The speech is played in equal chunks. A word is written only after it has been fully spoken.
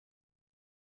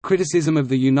Criticism of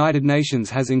the United Nations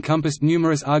has encompassed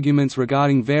numerous arguments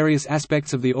regarding various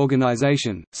aspects of the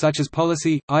organization, such as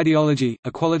policy, ideology,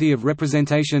 equality of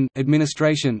representation,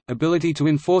 administration, ability to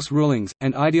enforce rulings,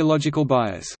 and ideological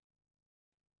bias.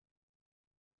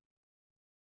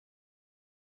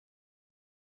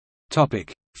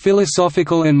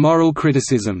 Philosophical and moral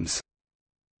criticisms.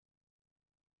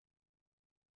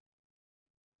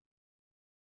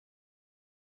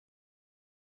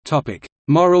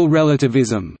 Moral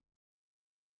relativism.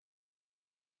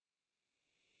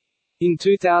 In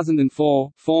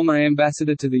 2004, former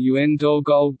ambassador to the UN Dor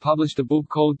Gold published a book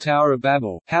called Tower of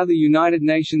Babel: How the United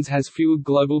Nations Has Fueled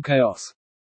Global Chaos.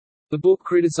 The book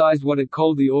criticized what it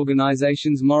called the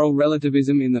organization's moral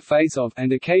relativism in the face of,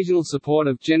 and occasional support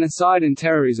of, genocide and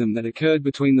terrorism that occurred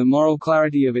between the moral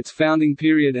clarity of its founding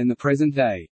period and the present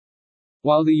day.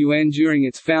 While the UN during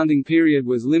its founding period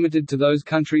was limited to those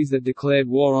countries that declared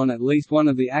war on at least one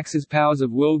of the Axis powers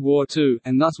of World War II,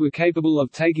 and thus were capable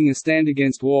of taking a stand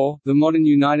against war, the modern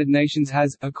United Nations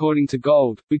has, according to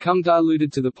Gold, become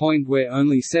diluted to the point where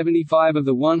only 75 of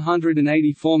the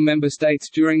 184 member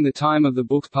states during the time of the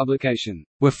book's publication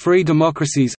were free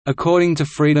democracies, according to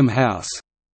Freedom House.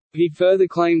 He further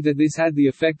claimed that this had the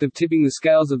effect of tipping the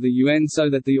scales of the UN so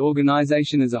that the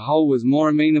organization as a whole was more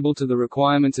amenable to the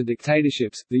requirements of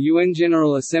dictatorships. The UN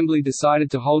General Assembly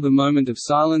decided to hold a moment of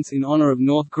silence in honor of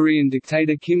North Korean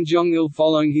dictator Kim Jong-il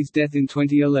following his death in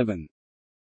 2011.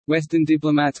 Western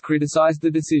diplomats criticized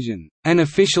the decision. An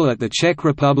official at the Czech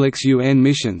Republic's UN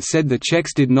mission said the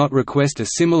Czechs did not request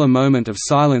a similar moment of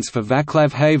silence for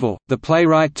Václav Havel, the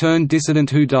playwright turned dissident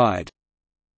who died.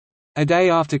 A day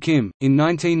after Kim, in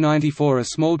 1994, a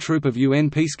small troop of UN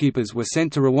peacekeepers were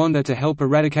sent to Rwanda to help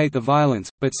eradicate the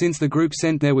violence, but since the group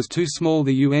sent there was too small,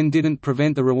 the UN didn't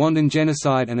prevent the Rwandan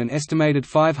genocide and an estimated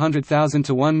 500,000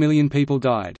 to 1 million people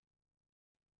died.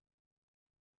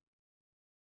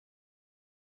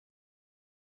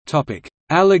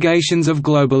 Allegations of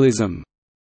globalism.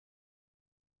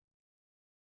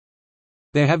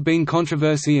 There have been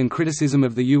controversy and criticism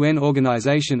of the UN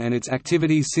organization and its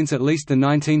activities since at least the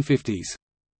 1950s.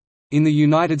 In the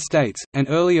United States, an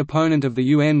early opponent of the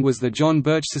UN was the John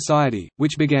Birch Society,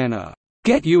 which began a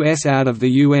 "Get US out of the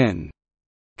UN"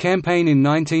 campaign in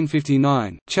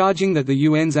 1959, charging that the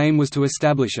UN's aim was to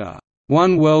establish a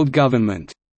one world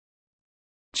government.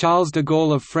 Charles de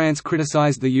Gaulle of France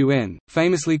criticized the UN,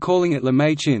 famously calling it le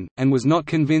Machin, and was not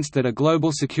convinced that a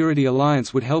global security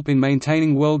alliance would help in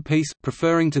maintaining world peace,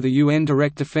 preferring to the UN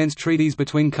direct defense treaties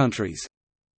between countries.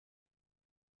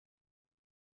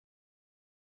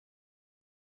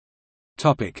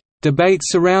 Debate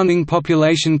surrounding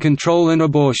population control and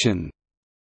abortion.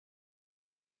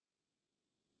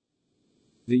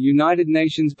 The United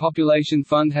Nations Population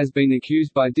Fund has been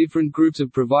accused by different groups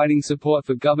of providing support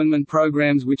for government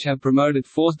programs which have promoted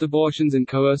forced abortions and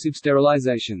coercive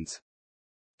sterilizations.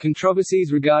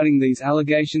 Controversies regarding these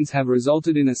allegations have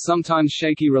resulted in a sometimes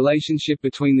shaky relationship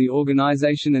between the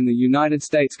organization and the United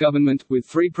States government, with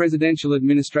three presidential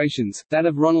administrations, that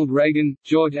of Ronald Reagan,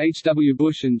 George H. W.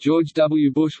 Bush and George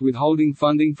W. Bush, withholding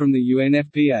funding from the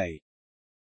UNFPA.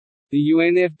 The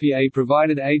UNFPA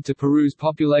provided aid to Peru's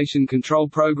population control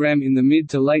program in the mid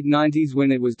to late 90s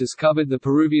when it was discovered the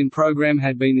Peruvian program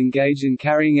had been engaged in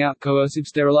carrying out coercive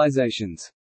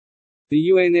sterilizations.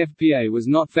 The UNFPA was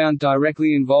not found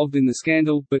directly involved in the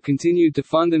scandal, but continued to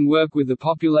fund and work with the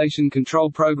population control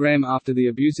program after the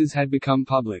abuses had become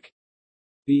public.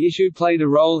 The issue played a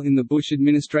role in the Bush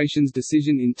administration's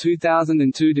decision in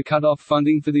 2002 to cut off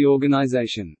funding for the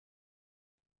organization.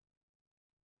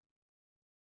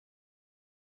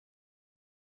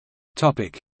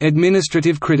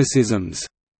 Administrative criticisms.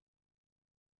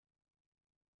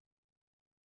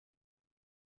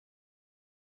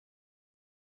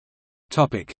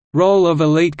 Role of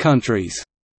elite countries.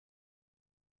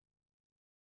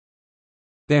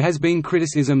 There has been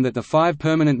criticism that the 5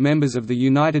 permanent members of the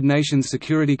United Nations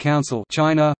Security Council,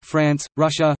 China, France,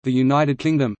 Russia, the United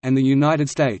Kingdom, and the United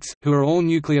States, who are all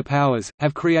nuclear powers,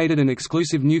 have created an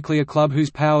exclusive nuclear club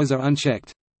whose powers are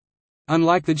unchecked.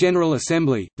 Unlike the General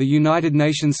Assembly, the United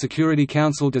Nations Security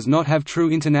Council does not have true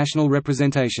international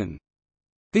representation.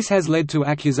 This has led to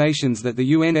accusations that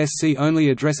the UNSC only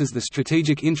addresses the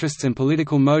strategic interests and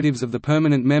political motives of the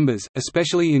permanent members,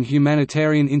 especially in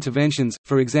humanitarian interventions,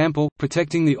 for example,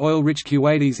 protecting the oil-rich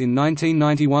Kuwaitis in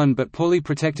 1991 but poorly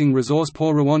protecting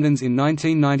resource-poor Rwandans in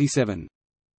 1997.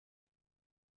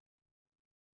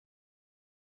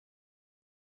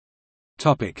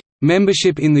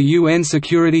 Membership in the UN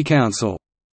Security Council.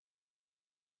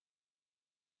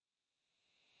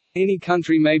 Any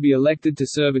country may be elected to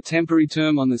serve a temporary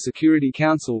term on the Security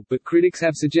Council, but critics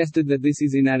have suggested that this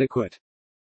is inadequate.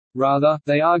 Rather,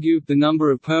 they argue, the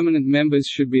number of permanent members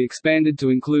should be expanded to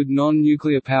include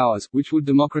non-nuclear powers, which would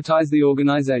democratize the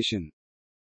organization.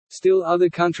 Still other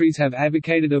countries have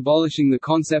advocated abolishing the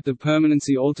concept of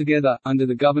permanency altogether. Under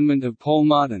the government of Paul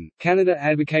Martin, Canada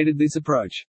advocated this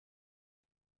approach.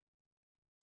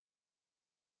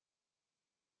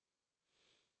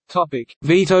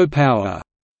 Veto power.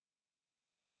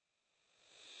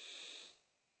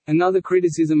 Another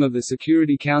criticism of the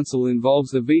Security Council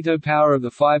involves the veto power of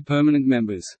the 5 permanent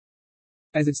members.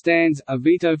 As it stands, a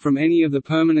veto from any of the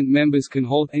permanent members can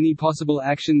halt any possible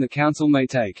action the Council may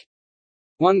take.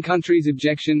 One country's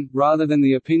objection, rather than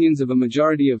the opinions of a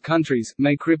majority of countries,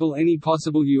 may cripple any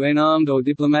possible UN armed or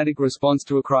diplomatic response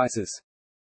to a crisis.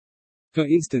 For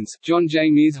instance, John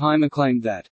J. Mearsheimer claimed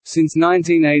that, since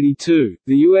 1982,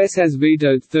 the U.S. has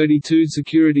vetoed 32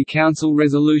 Security Council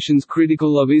resolutions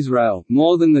critical of Israel,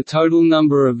 more than the total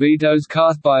number of vetoes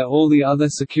cast by all the other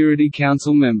Security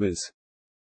Council members.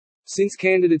 Since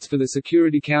candidates for the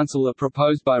Security Council are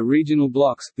proposed by regional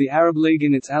blocs, the Arab League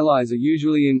and its allies are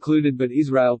usually included, but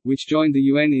Israel, which joined the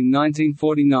UN in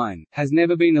 1949, has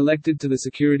never been elected to the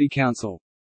Security Council.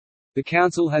 The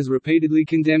Council has repeatedly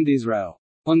condemned Israel.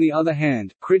 On the other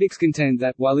hand, critics contend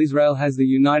that, while Israel has the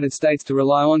United States to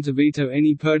rely on to veto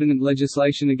any pertinent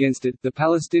legislation against it, the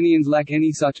Palestinians lack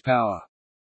any such power.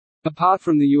 Apart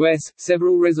from the US,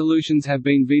 several resolutions have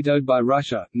been vetoed by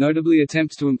Russia, notably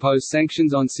attempts to impose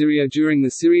sanctions on Syria during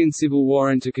the Syrian civil war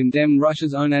and to condemn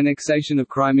Russia's own annexation of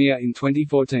Crimea in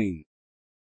 2014.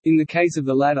 In the case of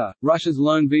the latter, Russia's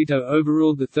lone veto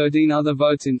overruled the 13 other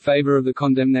votes in favor of the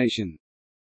condemnation.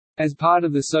 As part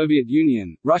of the Soviet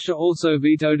Union, Russia also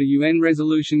vetoed a UN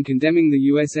resolution condemning the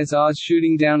USSR's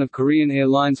shooting down of Korean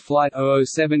Airlines Flight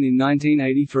 007 in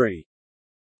 1983.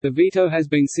 The veto has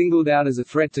been singled out as a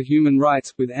threat to human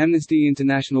rights, with Amnesty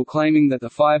International claiming that the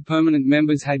 5 permanent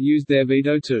members had used their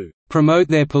veto to promote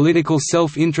their political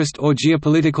self-interest or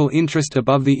geopolitical interest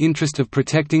above the interest of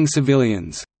protecting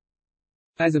civilians.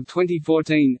 As of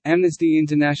 2014, Amnesty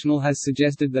International has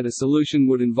suggested that a solution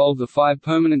would involve the 5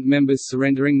 permanent members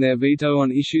surrendering their veto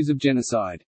on issues of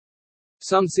genocide.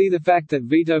 Some see the fact that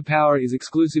veto power is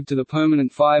exclusive to the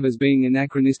permanent 5 as being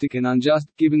anachronistic and unjust,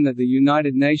 given that the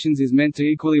United Nations is meant to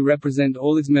equally represent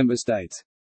all its member states.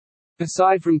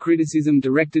 Aside from criticism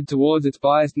directed towards its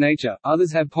biased nature,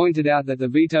 others have pointed out that the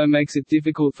veto makes it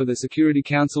difficult for the Security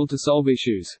Council to solve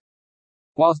issues.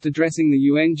 Whilst addressing the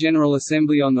UN General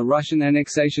Assembly on the Russian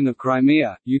annexation of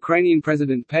Crimea, Ukrainian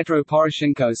President Petro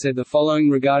Poroshenko said the following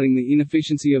regarding the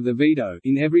inefficiency of the veto: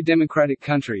 "In every democratic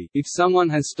country, if someone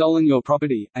has stolen your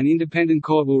property, an independent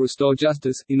court will restore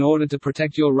justice, in order to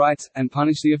protect your rights, and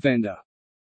punish the offender.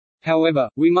 However,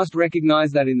 we must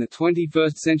recognize that in the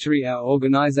 21st century our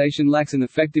organization lacks an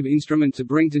effective instrument to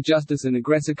bring to justice an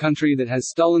aggressor country that has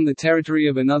stolen the territory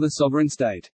of another sovereign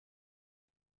state."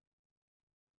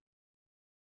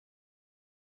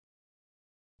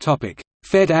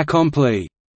 Fait accompli.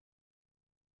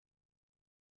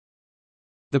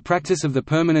 The practice of the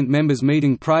permanent members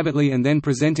meeting privately and then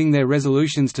presenting their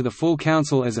resolutions to the full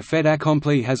Council as a fait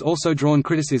accompli has also drawn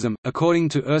criticism, according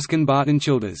to Erskine Barton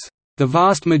Childers. The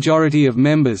vast majority of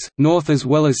members, North as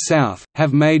well as South,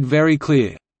 have made very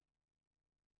clear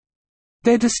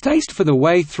their distaste for the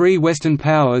way 3 Western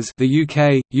powers, the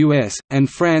UK, US, and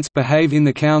France, behave in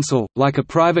the Council, like a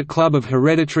private club of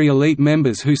hereditary elite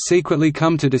members who secretly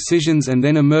come to decisions and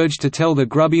then emerge to tell the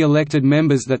grubby elected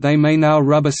members that they may now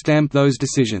rubber stamp those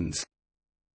decisions.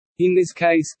 In this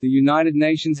case, the United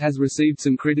Nations has received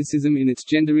some criticism in its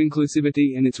gender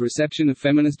inclusivity and its reception of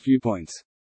feminist viewpoints.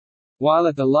 While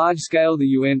at the large scale the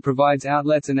UN provides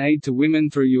outlets and aid to women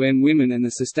through UN Women and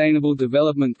the Sustainable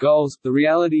Development Goals, the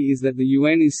reality is that the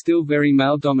UN is still very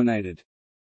male-dominated.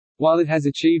 While it has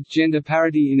achieved gender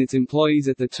parity in its employees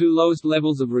at the 2 lowest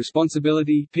levels of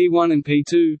responsibility, P1 and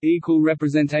P2, equal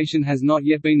representation has not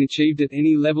yet been achieved at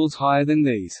any levels higher than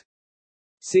these.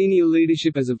 Senior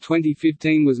leadership as of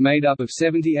 2015 was made up of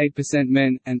 78%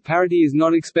 men, and parity is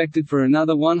not expected for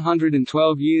another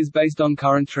 112 years based on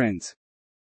current trends.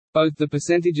 Both the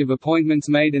percentage of appointments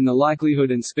made and the likelihood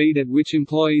and speed at which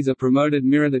employees are promoted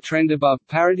mirror the trend above.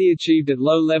 Parity achieved at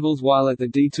low levels, while at the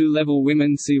D2 level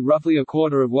women see roughly a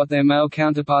quarter of what their male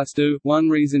counterparts do. One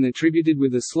reason attributed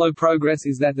with the slow progress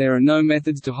is that there are no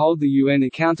methods to hold the UN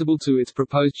accountable to its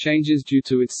proposed changes due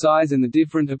to its size and the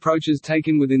different approaches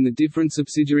taken within the different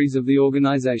subsidiaries of the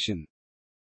organization.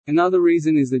 Another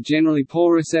reason is the generally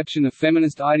poor reception of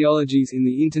feminist ideologies in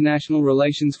the international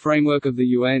relations framework of the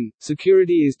UN.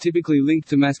 Security is typically linked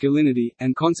to masculinity,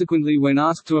 and consequently, when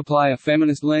asked to apply a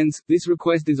feminist lens, this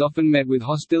request is often met with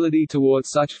hostility towards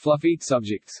such fluffy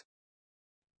subjects.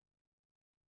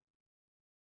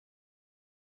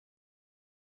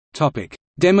 Topic: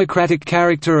 Democratic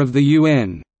character of the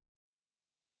UN.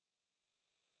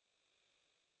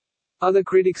 Other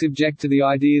critics object to the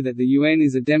idea that the UN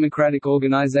is a democratic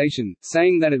organization,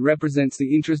 saying that it represents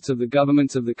the interests of the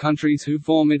governments of the countries who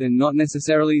form it and not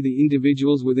necessarily the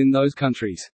individuals within those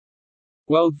countries.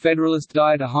 World Federalist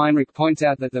Dieter Heinrich points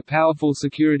out that the powerful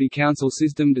Security Council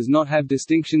system does not have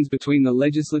distinctions between the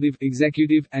legislative,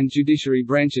 executive, and judiciary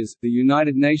branches. The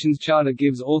United Nations Charter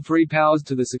gives all three powers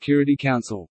to the Security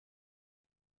Council.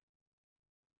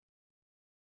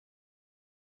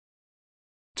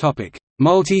 Topic: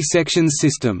 Multi-section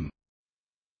system.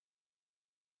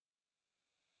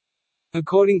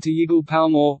 According to Yigal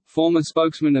Palmore, former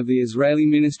spokesman of the Israeli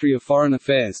Ministry of Foreign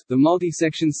Affairs, the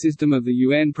multi-section system of the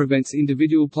UN prevents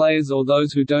individual players or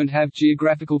those who don't have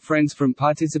geographical friends from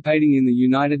participating in the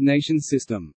United Nations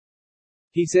system.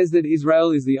 He says that Israel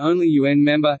is the only UN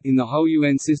member, in the whole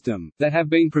UN system, that have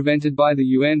been prevented by the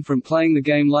UN from playing the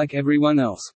game like everyone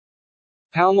else.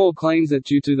 Palmore claims that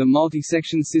due to the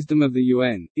multi-section system of the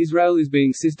UN, Israel is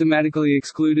being systematically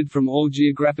excluded from all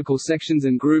geographical sections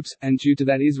and groups, and due to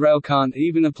that Israel can't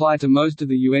even apply to most of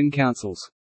the UN councils.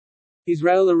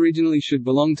 Israel originally should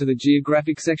belong to the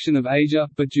geographic section of Asia,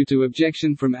 but due to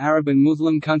objection from Arab and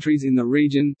Muslim countries in the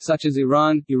region, such as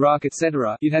Iran, Iraq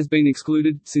etc., it has been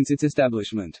excluded, since its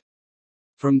establishment.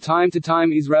 From time to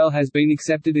time Israel has been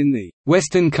accepted in the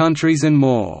Western countries and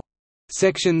more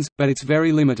sections, but it's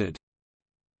very limited.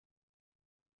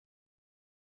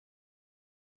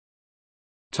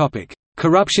 Topic: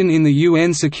 Corruption in the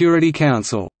UN Security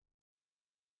Council.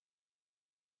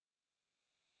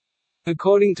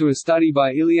 According to a study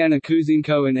by Ilyana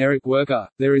Kuzyenko and Eric Worker,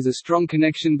 there is a strong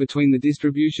connection between the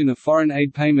distribution of foreign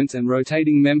aid payments and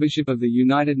rotating membership of the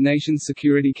United Nations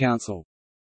Security Council.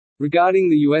 Regarding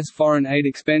the U.S. foreign aid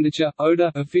expenditure,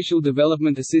 ODA official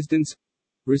development assistance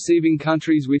receiving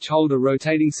countries which hold a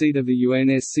rotating seat of the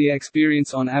UNSC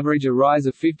experience on average a rise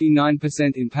of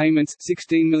 59% in payments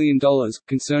 $16 million,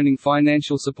 concerning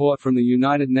financial support from the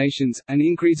United Nations, an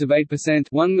increase of 8%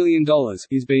 $1 million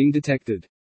is being detected.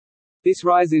 This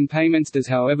rise in payments does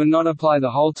however not apply the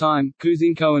whole time.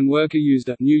 Kuzyenko and Worker used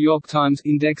a New York Times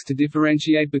index to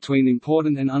differentiate between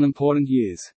important and unimportant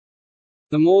years.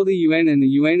 The more the UN and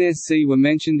the UNSC were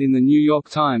mentioned in the New York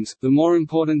Times, the more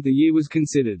important the year was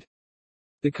considered.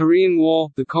 The Korean War,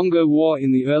 the Congo War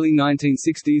in the early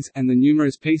 1960s, and the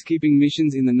numerous peacekeeping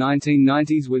missions in the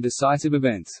 1990s were decisive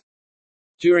events.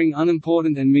 During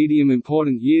unimportant and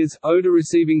medium-important years, ODA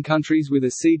receiving countries with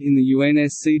a seat in the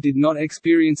UNSC did not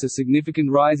experience a significant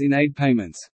rise in aid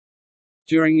payments.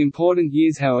 During important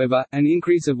years however, an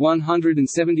increase of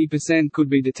 170% could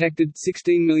be detected,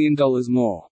 $16 million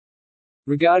more.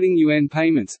 Regarding UN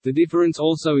payments, the difference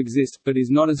also exists, but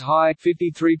is not as high,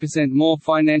 53% more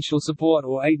financial support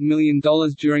or $8 million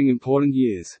during important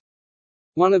years.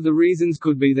 One of the reasons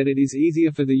could be that it is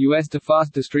easier for the US to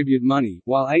fast distribute money,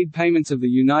 while aid payments of the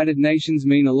United Nations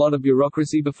mean a lot of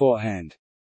bureaucracy beforehand.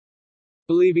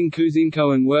 Believing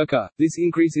Kuzyenko and Worker, this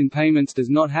increase in payments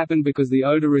does not happen because the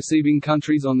ODA receiving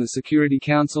countries on the Security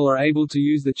Council are able to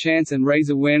use the chance and raise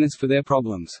awareness for their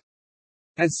problems.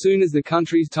 As soon as the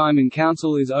country's time in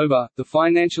Council is over, the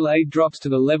financial aid drops to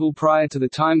the level prior to the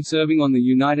time serving on the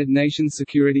United Nations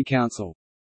Security Council.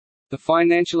 The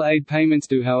financial aid payments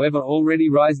do however already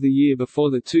rise the year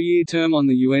before the two-year term on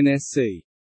the UNSC.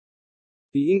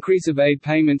 The increase of aid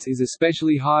payments is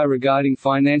especially high regarding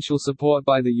financial support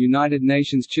by the United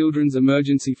Nations Children's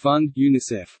Emergency Fund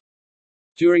 (UNICEF).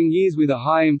 During years with a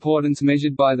high importance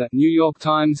measured by the New York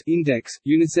Times Index,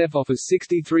 UNICEF offers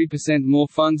 63% more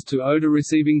funds to ODA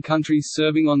receiving countries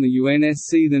serving on the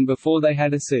UNSC than before they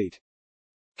had a seat.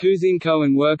 Kuzyenko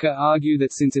and Worker argue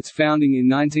that since its founding in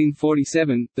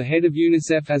 1947, the head of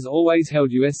UNICEF has always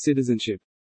held U.S. citizenship.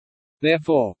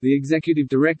 Therefore, the executive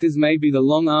directors may be the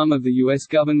long arm of the U.S.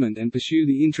 government and pursue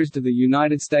the interest of the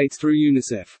United States through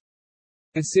UNICEF.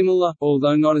 A similar,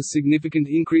 although not as significant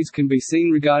increase can be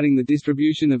seen regarding the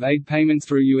distribution of aid payments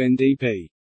through UNDP.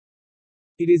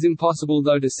 It is impossible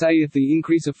though to say if the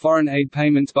increase of foreign aid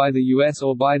payments by the US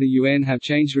or by the UN have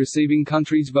changed receiving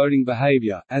countries' voting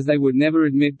behavior, as they would never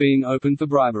admit being open for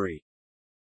bribery.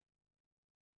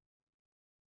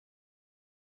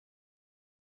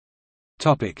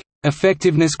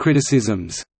 Effectiveness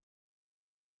criticisms.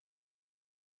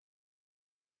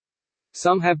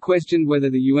 Some have questioned whether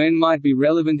the UN might be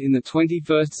relevant in the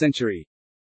 21st century.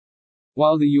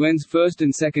 While the UN's first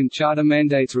and second charter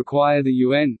mandates require the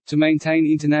UN to maintain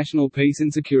international peace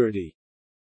and security,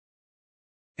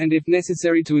 and if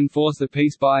necessary to enforce the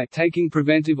peace by taking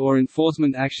preventive or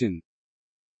enforcement action.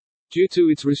 Due to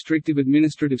its restrictive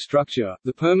administrative structure,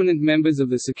 the permanent members of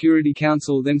the Security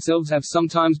Council themselves have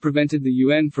sometimes prevented the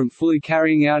UN from fully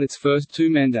carrying out its first two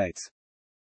mandates.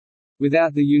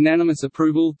 Without the unanimous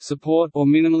approval, support, or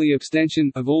minimally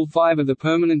abstention of all five of the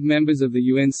permanent members of the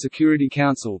UN's Security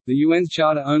Council, the UN's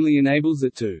Charter only enables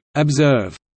it to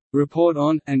observe, report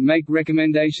on, and make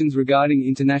recommendations regarding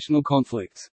international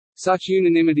conflicts. Such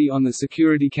unanimity on the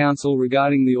Security Council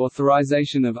regarding the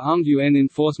authorization of armed UN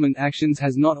enforcement actions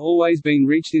has not always been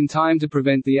reached in time to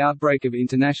prevent the outbreak of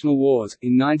international wars.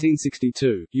 In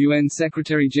 1962, UN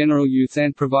Secretary-General U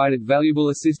Thant provided valuable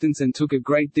assistance and took a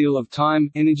great deal of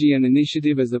time, energy and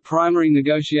initiative as the primary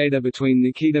negotiator between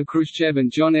Nikita Khrushchev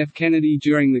and John F. Kennedy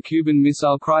during the Cuban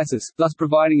Missile Crisis, thus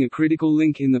providing a critical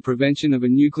link in the prevention of a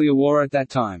nuclear war at that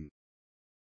time.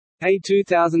 A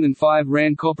 2005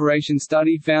 RAND Corporation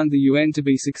study found the UN to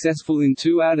be successful in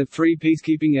 2 out of 3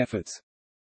 peacekeeping efforts.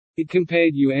 It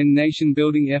compared UN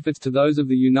nation-building efforts to those of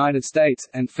the United States,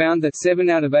 and found that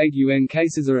 7 out of 8 UN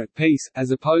cases are at peace,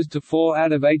 as opposed to 4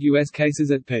 out of 8 US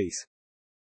cases at peace.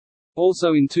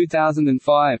 Also in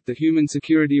 2005, the Human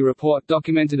Security Report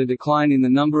documented a decline in the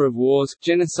number of wars,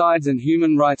 genocides and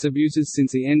human rights abuses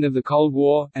since the end of the Cold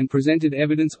War, and presented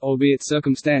evidence, albeit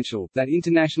circumstantial, that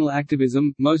international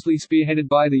activism, mostly spearheaded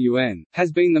by the UN,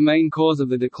 has been the main cause of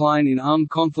the decline in armed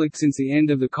conflict since the end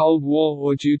of the Cold War,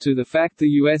 or due to the fact the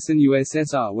US and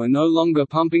USSR were no longer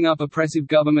pumping up oppressive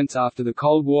governments after the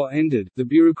Cold War ended. The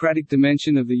bureaucratic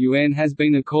dimension of the UN has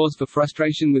been a cause for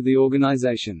frustration with the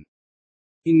organization.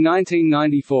 In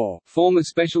 1994, former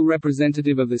Special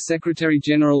Representative of the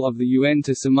Secretary-General of the UN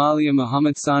to Somalia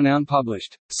Mohammed Sarnoun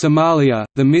published, "Somalia,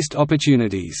 The Missed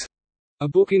Opportunities", a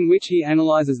book in which he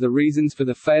analyzes the reasons for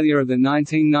the failure of the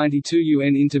 1992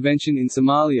 UN intervention in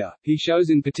Somalia. He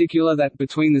shows in particular that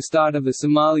between the start of the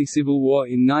Somali Civil War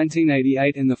in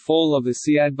 1988 and the fall of the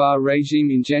Siad Barre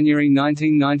regime in January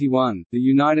 1991, the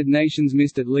United Nations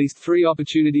missed at least 3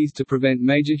 opportunities to prevent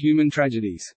major human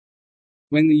tragedies.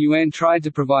 When the UN tried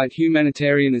to provide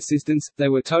humanitarian assistance, they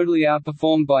were totally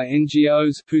outperformed by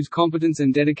NGOs, whose competence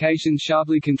and dedication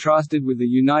sharply contrasted with the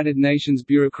United Nations'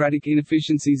 bureaucratic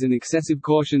inefficiencies and excessive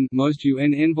caution. Most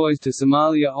UN envoys to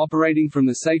Somalia operating from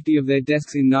the safety of their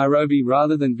desks in Nairobi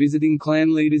rather than visiting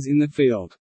clan leaders in the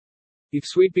field. If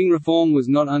sweeping reform was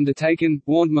not undertaken,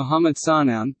 warned Mohammed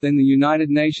Sarnoun, then the United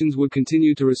Nations would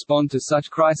continue to respond to such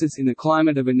crisis in a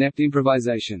climate of inept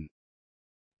improvisation.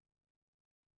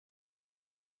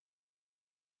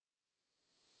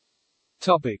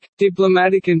 Topic: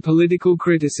 Diplomatic and political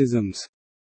criticisms.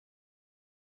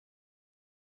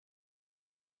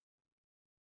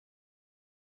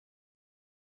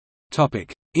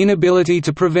 Topic: Inability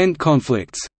to prevent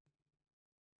conflicts.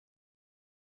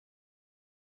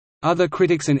 Other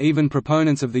critics and even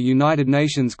proponents of the United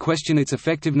Nations question its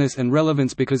effectiveness and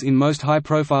relevance because in most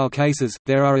high-profile cases,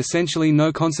 there are essentially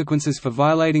no consequences for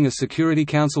violating a Security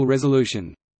Council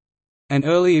resolution. An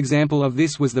early example of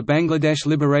this was the Bangladesh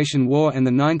Liberation War and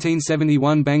the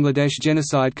 1971 Bangladesh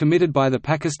genocide committed by the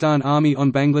Pakistan Army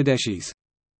on Bangladeshis.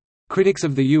 Critics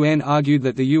of the UN argued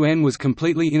that the UN was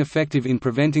completely ineffective in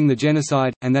preventing the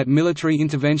genocide, and that military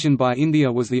intervention by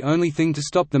India was the only thing to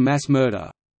stop the mass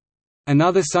murder.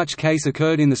 Another such case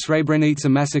occurred in the Srebrenica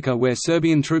massacre where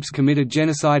Serbian troops committed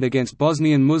genocide against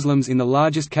Bosnian Muslims in the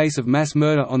largest case of mass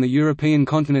murder on the European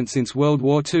continent since World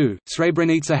War II.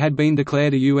 Srebrenica had been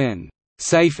declared a UN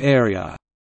safe area,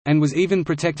 and was even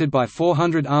protected by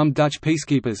 400 armed Dutch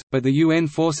peacekeepers, but the UN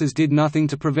forces did nothing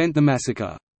to prevent the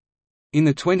massacre. In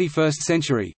the 21st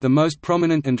century, the most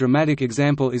prominent and dramatic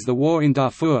example is the war in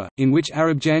Darfur, in which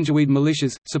Arab Janjaweed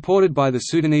militias, supported by the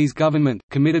Sudanese government,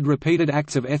 committed repeated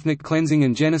acts of ethnic cleansing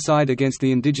and genocide against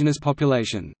the indigenous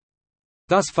population.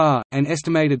 Thus far, an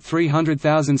estimated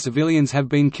 300,000 civilians have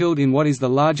been killed in what is the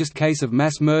largest case of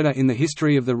mass murder in the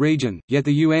history of the region, yet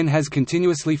the UN has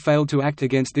continuously failed to act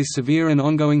against this severe and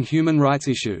ongoing human rights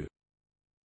issue.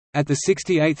 At the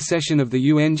 68th session of the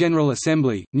UN General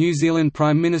Assembly, New Zealand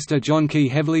Prime Minister John Key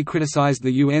heavily criticised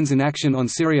the UN's inaction on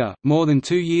Syria, more than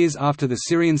 2 years after the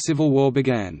Syrian civil war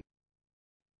began.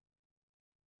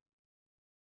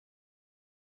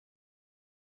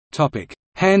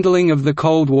 Handling of the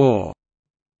Cold War.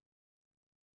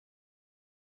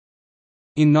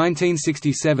 In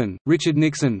 1967, Richard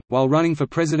Nixon, while running for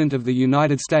President of the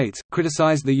United States,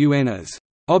 criticized the UN as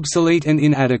obsolete and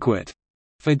inadequate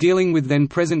for dealing with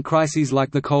then-present crises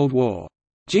like the Cold War.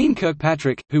 Jeane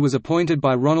Kirkpatrick, who was appointed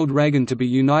by Ronald Reagan to be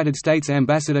United States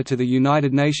Ambassador to the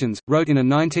United Nations, wrote in a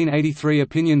 1983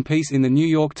 opinion piece in The New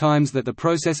York Times that the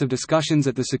process of discussions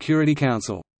at the Security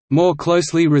Council more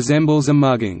closely resembles a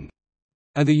mugging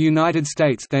of the United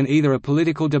States than either a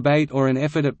political debate or an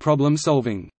effort at problem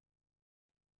solving.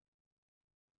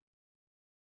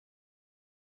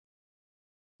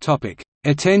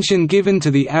 Attention given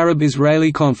to the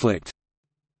Arab-Israeli conflict.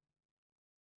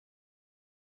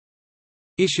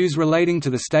 Issues relating to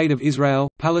the State of Israel,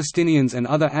 Palestinians and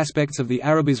other aspects of the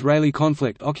Arab-Israeli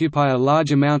conflict occupy a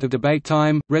large amount of debate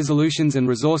time, resolutions and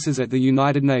resources at the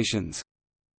United Nations.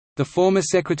 The former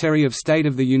Secretary of State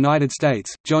of the United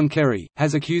States, John Kerry,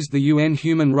 has accused the UN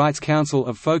Human Rights Council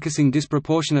of focusing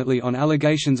disproportionately on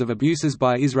allegations of abuses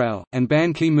by Israel, and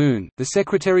Ban Ki-moon, the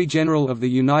Secretary-General of the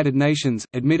United Nations,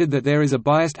 admitted that there is a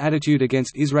biased attitude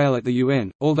against Israel at the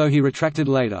UN, although he retracted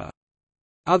later.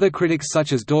 Other critics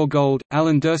such as Dor Gold,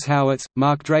 Alan Dershowitz,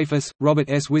 Mark Dreyfus, Robert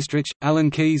S. Wistrich, Alan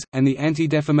Keyes, and the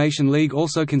Anti-Defamation League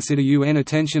also consider UN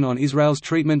attention on Israel's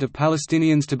treatment of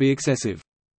Palestinians to be excessive.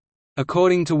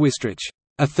 According to Wistrich,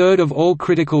 a third of all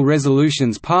critical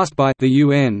resolutions passed by the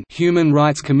UN Human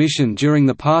Rights Commission during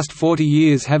the past 40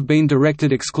 years have been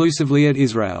directed exclusively at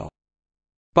Israel.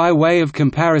 By way of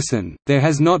comparison, there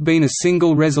has not been a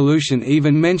single resolution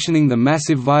even mentioning the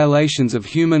massive violations of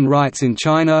human rights in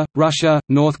China, Russia,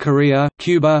 North Korea,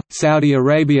 Cuba, Saudi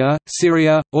Arabia,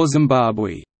 Syria, or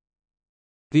Zimbabwe.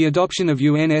 The adoption of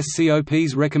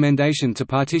UNSCOP's recommendation to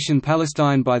partition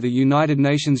Palestine by the United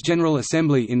Nations General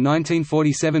Assembly in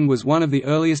 1947 was one of the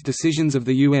earliest decisions of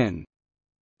the UN.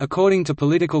 According to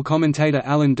political commentator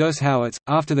Alan Dershowitz,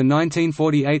 after the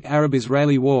 1948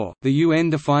 Arab-Israeli War, the UN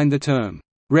defined the term,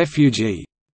 "refugee",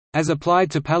 as applied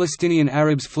to Palestinian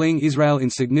Arabs fleeing Israel in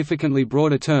significantly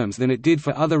broader terms than it did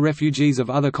for other refugees of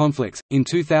other conflicts. In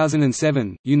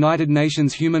 2007, United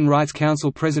Nations Human Rights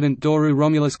Council President Doru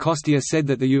Romulus Kostia said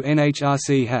that the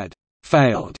UNHRC had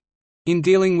failed in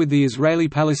dealing with the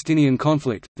Israeli-Palestinian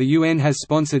conflict. The UN has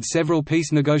sponsored several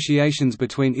peace negotiations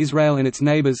between Israel and its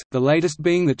neighbors, the latest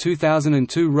being the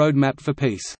 2002 Roadmap for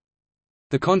Peace.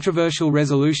 The controversial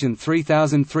Resolution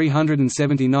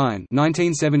 3379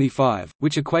 (1975),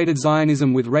 which equated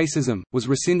Zionism with racism, was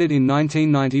rescinded in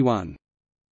 1991.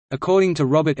 According to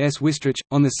Robert S. Wistrich,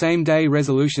 on the same day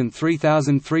Resolution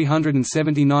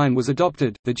 3379 was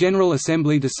adopted, the General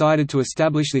Assembly decided to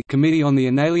establish the Committee on the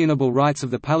Inalienable Rights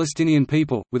of the Palestinian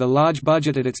People. With a large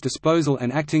budget at its disposal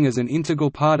and acting as an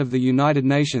integral part of the United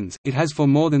Nations, it has for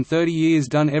more than 30 years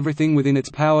done everything within its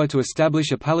power to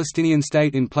establish a Palestinian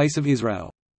state in place of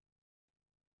Israel.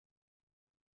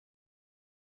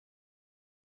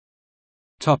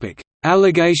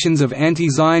 Allegations of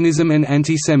anti-Zionism and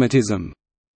antisemitism.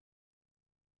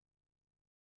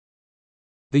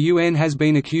 The UN has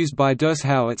been accused by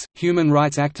Dershowitz, human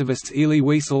rights activists Elie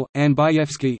Wiesel, Anne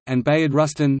Bayevsky, and Bayard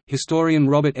Rustin, historian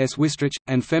Robert S. Wistrich,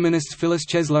 and feminists Phyllis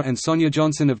Chesler and Sonia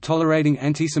Johnson of tolerating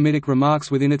anti-Semitic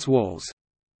remarks within its walls.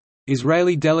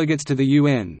 Israeli delegates to the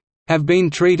UN have been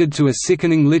treated to a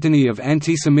sickening litany of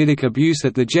anti-Semitic abuse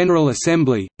at the General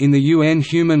Assembly, in the UN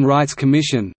Human Rights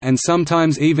Commission, and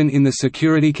sometimes even in the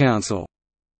Security Council.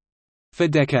 For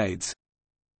decades.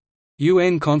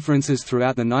 UN conferences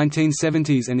throughout the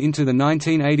 1970s and into the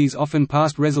 1980s often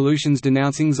passed resolutions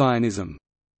denouncing Zionism.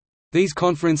 These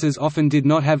conferences often did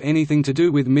not have anything to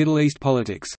do with Middle East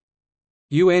politics.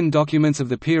 UN documents of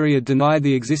the period denied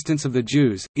the existence of the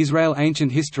Jews, Israel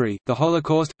ancient history, the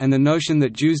Holocaust, and the notion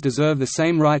that Jews deserve the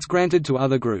same rights granted to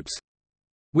other groups.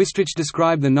 Wistrich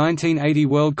described the 1980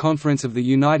 World Conference of the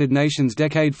United Nations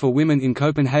Decade for Women in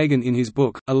Copenhagen in his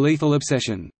book, A Lethal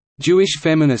Obsession. Jewish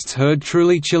feminists heard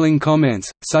truly chilling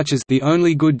comments, such as "the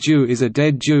only good Jew is a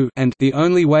dead Jew" and "the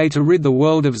only way to rid the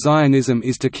world of Zionism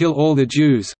is to kill all the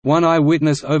Jews." One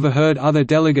eyewitness overheard other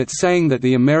delegates saying that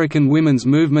the American women's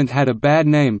movement had a bad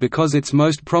name because its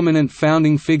most prominent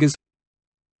founding figures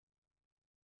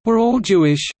were all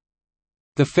Jewish.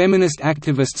 The feminist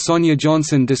activist Sonia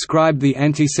Johnson described the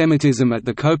antisemitism at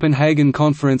the Copenhagen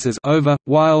conference as over,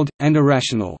 wild, and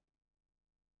irrational.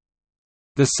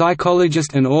 The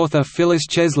psychologist and author Phyllis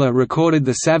Chesler recorded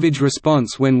the savage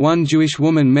response when one Jewish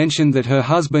woman mentioned that her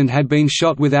husband had been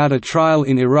shot without a trial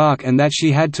in Iraq and that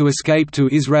she had to escape to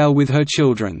Israel with her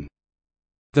children.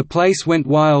 The place went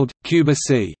wild. Cuba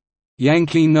c.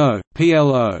 Yankee no,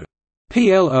 PLO.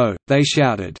 PLO, they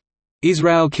shouted.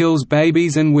 Israel kills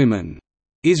babies and women.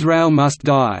 Israel must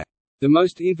die. The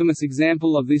most infamous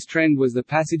example of this trend was the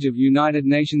passage of United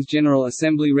Nations General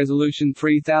Assembly Resolution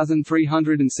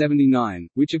 3379,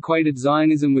 which equated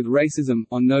Zionism with racism,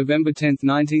 on November 10,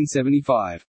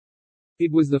 1975.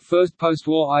 It was the first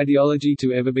post-war ideology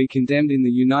to ever be condemned in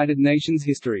the United Nations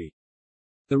history.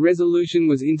 The resolution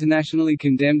was internationally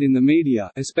condemned in the media,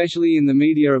 especially in the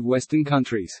media of Western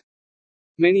countries.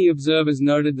 Many observers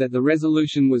noted that the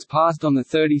resolution was passed on the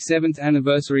 37th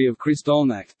anniversary of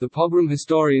Kristallnacht. The pogrom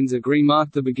historians agree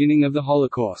marked the beginning of the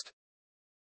Holocaust.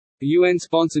 A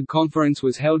UN-sponsored conference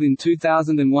was held in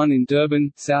 2001 in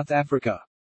Durban, South Africa.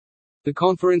 The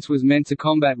conference was meant to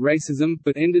combat racism,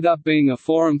 but ended up being a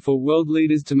forum for world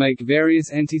leaders to make various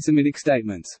anti-Semitic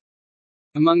statements.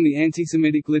 Among the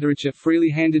anti-Semitic literature freely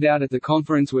handed out at the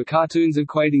conference were cartoons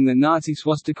equating the Nazi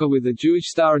swastika with the Jewish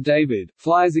Star of David,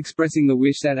 flyers expressing the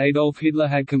wish that Adolf Hitler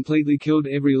had completely killed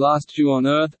every last Jew on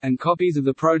earth, and copies of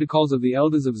the Protocols of the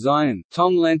Elders of Zion.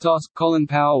 Tom Lantos, Colin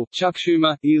Powell, Chuck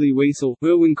Schumer, Elie Wiesel,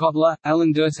 Erwin Kotler,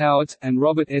 Alan Dershowitz, and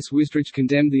Robert S. Wistrich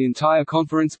condemned the entire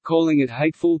conference, calling it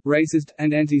hateful, racist,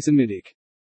 and anti-Semitic.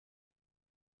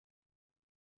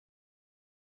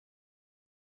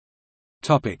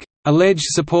 Alleged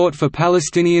support for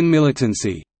Palestinian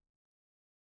militancy.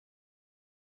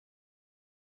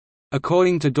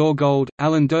 According to Dor Gold,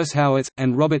 Alan Dershowitz,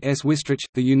 and Robert S. Wistrich,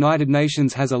 the United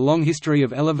Nations has a long history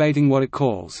of elevating what it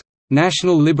calls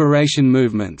national liberation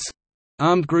movements,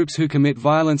 armed groups who commit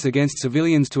violence against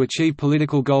civilians to achieve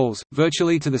political goals,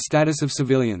 virtually to the status of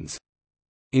civilians.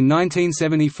 In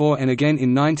 1974 and again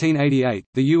in 1988,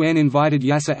 the UN invited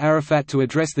Yasser Arafat to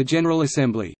address the General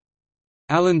Assembly.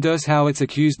 Alan Dershowitz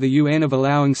accused the UN of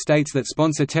allowing states that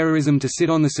sponsor terrorism to sit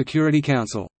on the Security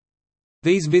Council.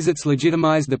 These visits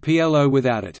legitimized the PLO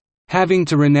without it having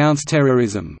to renounce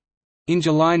terrorism. In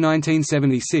July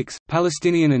 1976,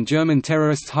 Palestinian and German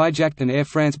terrorists hijacked an Air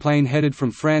France plane headed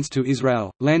from France to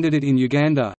Israel, landed it in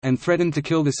Uganda, and threatened to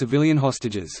kill the civilian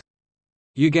hostages.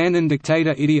 Ugandan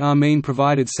dictator Idi Amin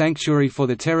provided sanctuary for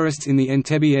the terrorists in the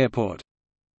Entebbe airport.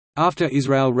 After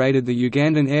Israel raided the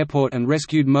Ugandan airport and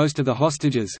rescued most of the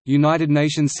hostages, United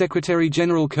Nations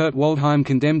Secretary-General Kurt Waldheim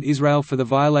condemned Israel for the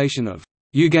violation of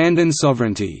Ugandan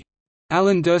sovereignty.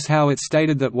 Alan Dershowitz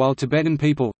stated that while Tibetan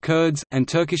people, Kurds, and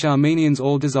Turkish Armenians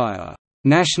all desire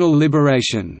national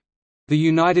liberation, the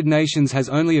United Nations has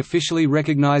only officially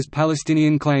recognized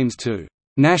Palestinian claims to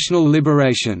national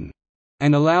liberation,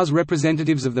 and allows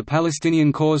representatives of the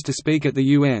Palestinian cause to speak at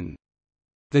the UN.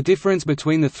 The difference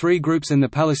between the three groups and the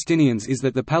Palestinians is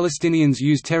that the Palestinians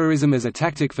use terrorism as a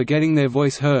tactic for getting their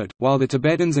voice heard, while the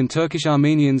Tibetans and Turkish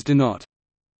Armenians do not.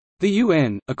 The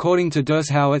UN, according to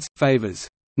Dershowitz, favors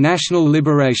national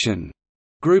liberation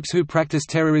groups who practice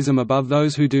terrorism above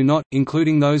those who do not,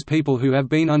 including those people who have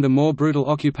been under more brutal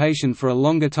occupation for a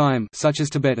longer time, such as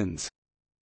Tibetans.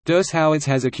 Dershowitz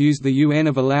has accused the UN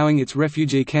of allowing its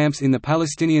refugee camps in the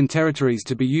Palestinian territories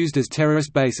to be used as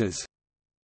terrorist bases.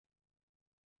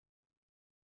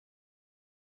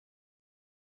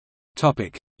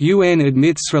 UN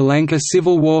admits Sri Lanka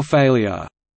civil war failure.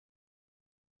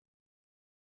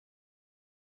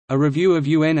 A review of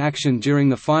UN action during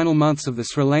the final months of the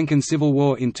Sri Lankan civil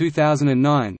war in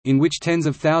 2009, in which tens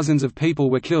of thousands of people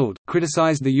were killed,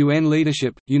 criticized the UN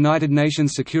leadership, United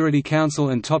Nations Security Council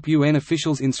and top UN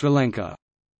officials in Sri Lanka.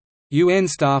 UN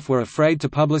staff were afraid to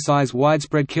publicize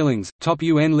widespread killings, top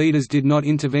UN leaders did not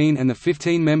intervene and the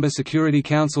 15-member Security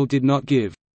Council did not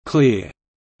give clear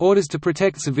orders to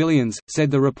protect civilians, said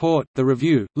the report. The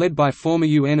review, led by former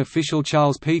UN official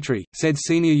Charles Petrie, said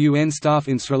senior UN staff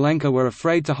in Sri Lanka were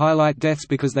afraid to highlight deaths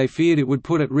because they feared it would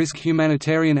put at risk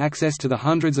humanitarian access to the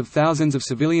hundreds of thousands of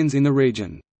civilians in the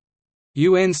region.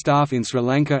 UN staff in Sri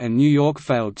Lanka and New York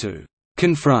failed to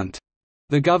confront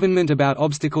the government about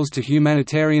obstacles to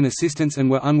humanitarian assistance and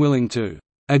were unwilling to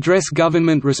address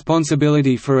government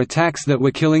responsibility for attacks that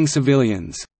were killing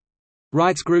civilians.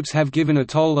 Rights groups have given a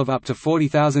toll of up to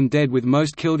 40,000 dead, with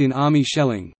most killed in army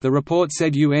shelling. The report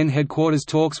said UN headquarters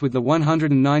talks with the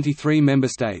 193 member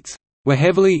states were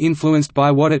heavily influenced by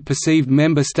what it perceived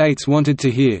member states wanted to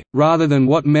hear, rather than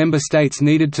what member states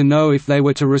needed to know if they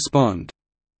were to respond.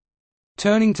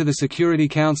 Turning to the Security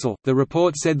Council, the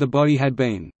report said the body had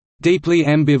been deeply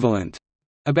ambivalent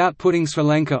about putting Sri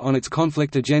Lanka on its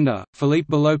conflict agenda. Philippe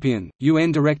Balopian,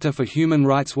 UN Director for Human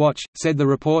Rights Watch, said the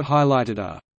report highlighted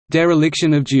a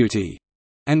dereliction of duty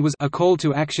and was a call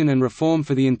to action and reform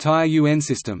for the entire UN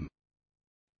system.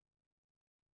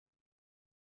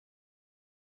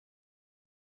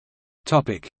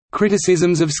 Topic: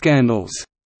 Criticisms of scandals.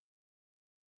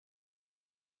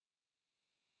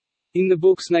 In the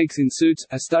book Snakes in Suits,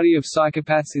 a study of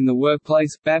psychopaths in the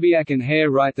workplace, Babiak and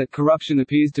Hare write that corruption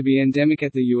appears to be endemic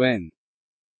at the UN.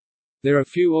 There are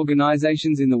few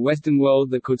organizations in the Western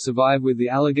world that could survive with the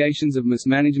allegations of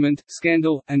mismanagement,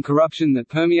 scandal, and corruption that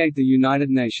permeate the United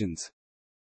Nations.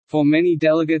 For many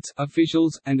delegates,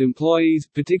 officials, and employees,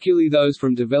 particularly those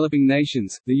from developing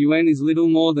nations, the UN is little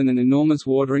more than an enormous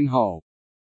watering hole.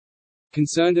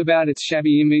 Concerned about its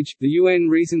shabby image, the UN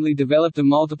recently developed a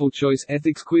multiple-choice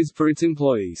ethics quiz for its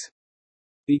employees.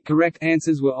 The correct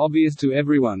answers were obvious to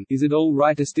everyone. Is it all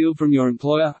right to steal from your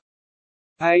employer?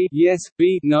 A. Yes.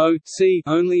 B. No. C.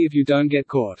 Only if you don't get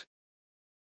caught.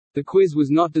 The quiz was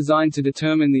not designed to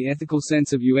determine the ethical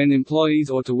sense of UN employees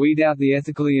or to weed out the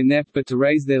ethically inept but to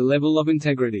raise their level of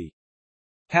integrity.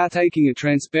 How taking a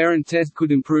transparent test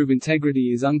could improve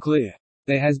integrity is unclear.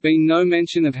 There has been no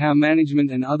mention of how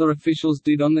management and other officials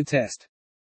did on the test.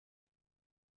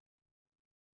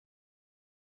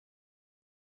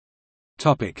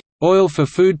 Oil for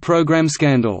food program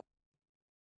scandal.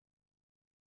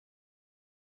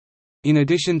 In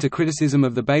addition to criticism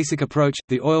of the basic approach,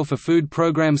 the Oil for Food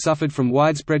program suffered from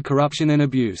widespread corruption and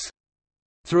abuse.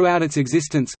 Throughout its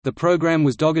existence, the program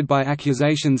was dogged by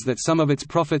accusations that some of its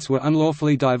profits were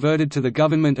unlawfully diverted to the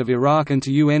government of Iraq and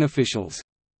to UN officials.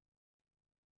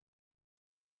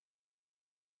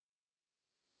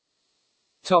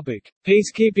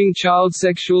 Peacekeeping child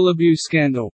sexual abuse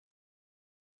scandal.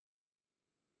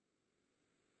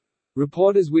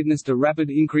 Reporters witnessed a rapid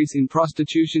increase in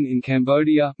prostitution in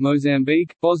Cambodia,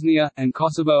 Mozambique, Bosnia, and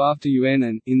Kosovo after UN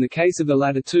and, in the case of the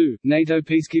latter two, NATO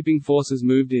peacekeeping forces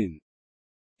moved in.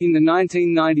 In the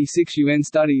 1996 UN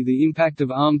study The Impact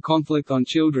of Armed Conflict on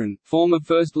Children, former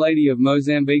First Lady of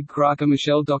Mozambique Graca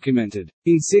Machel documented,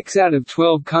 in 6 out of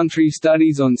 12 country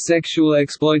studies on sexual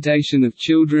exploitation of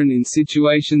children in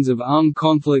situations of armed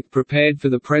conflict prepared for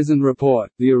the present report,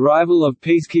 the arrival of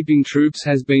peacekeeping troops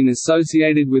has been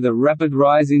associated with a rapid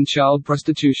rise in child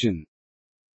prostitution.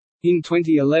 In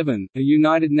 2011, a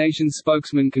United Nations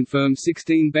spokesman confirmed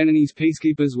 16 Beninese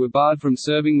peacekeepers were barred from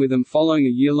serving with them following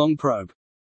a year-long probe.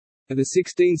 Of the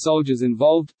 16 soldiers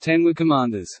involved, 10 were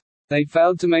commanders. They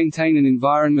failed to maintain an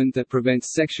environment that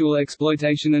prevents sexual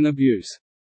exploitation and abuse.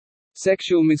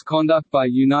 Sexual misconduct by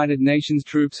United Nations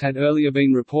troops had earlier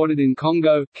been reported in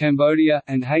Congo, Cambodia,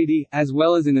 and Haiti, as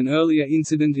well as in an earlier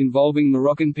incident involving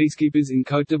Moroccan peacekeepers in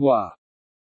Côte d'Ivoire.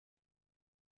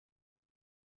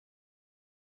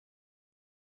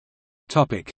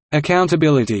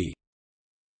 Accountability.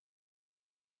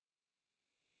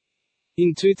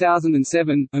 In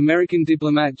 2007, American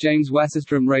diplomat James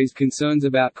Wasserstrom raised concerns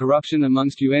about corruption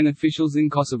amongst UN officials in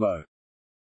Kosovo.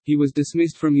 He was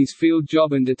dismissed from his field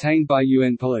job and detained by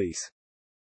UN police.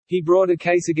 He brought a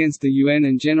case against the UN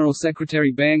and General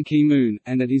Secretary Ban Ki-moon,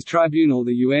 and at his tribunal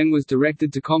the UN was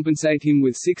directed to compensate him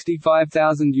with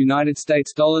 $65,000 United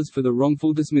States dollars for the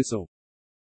wrongful dismissal.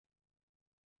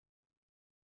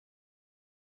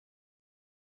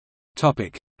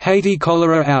 Haiti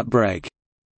cholera outbreak.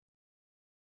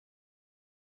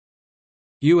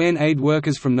 UN aid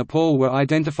workers from Nepal were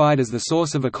identified as the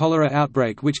source of a cholera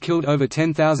outbreak which killed over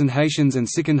 10,000 Haitians and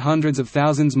sickened hundreds of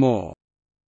thousands more.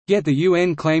 Yet the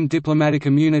UN claimed diplomatic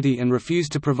immunity and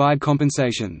refused to provide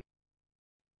compensation.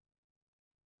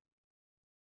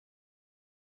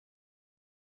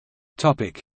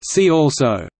 See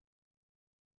also: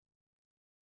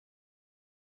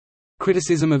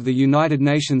 Criticism of the United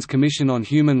Nations Commission on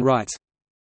Human Rights,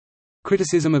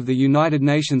 Criticism of the United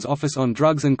Nations Office on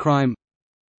Drugs and Crime,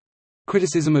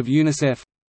 Criticism of UNICEF,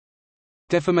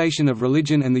 Defamation of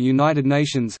Religion and the United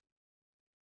Nations,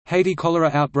 Haiti cholera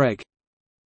outbreak,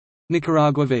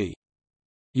 Nicaragua v.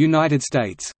 United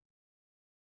States.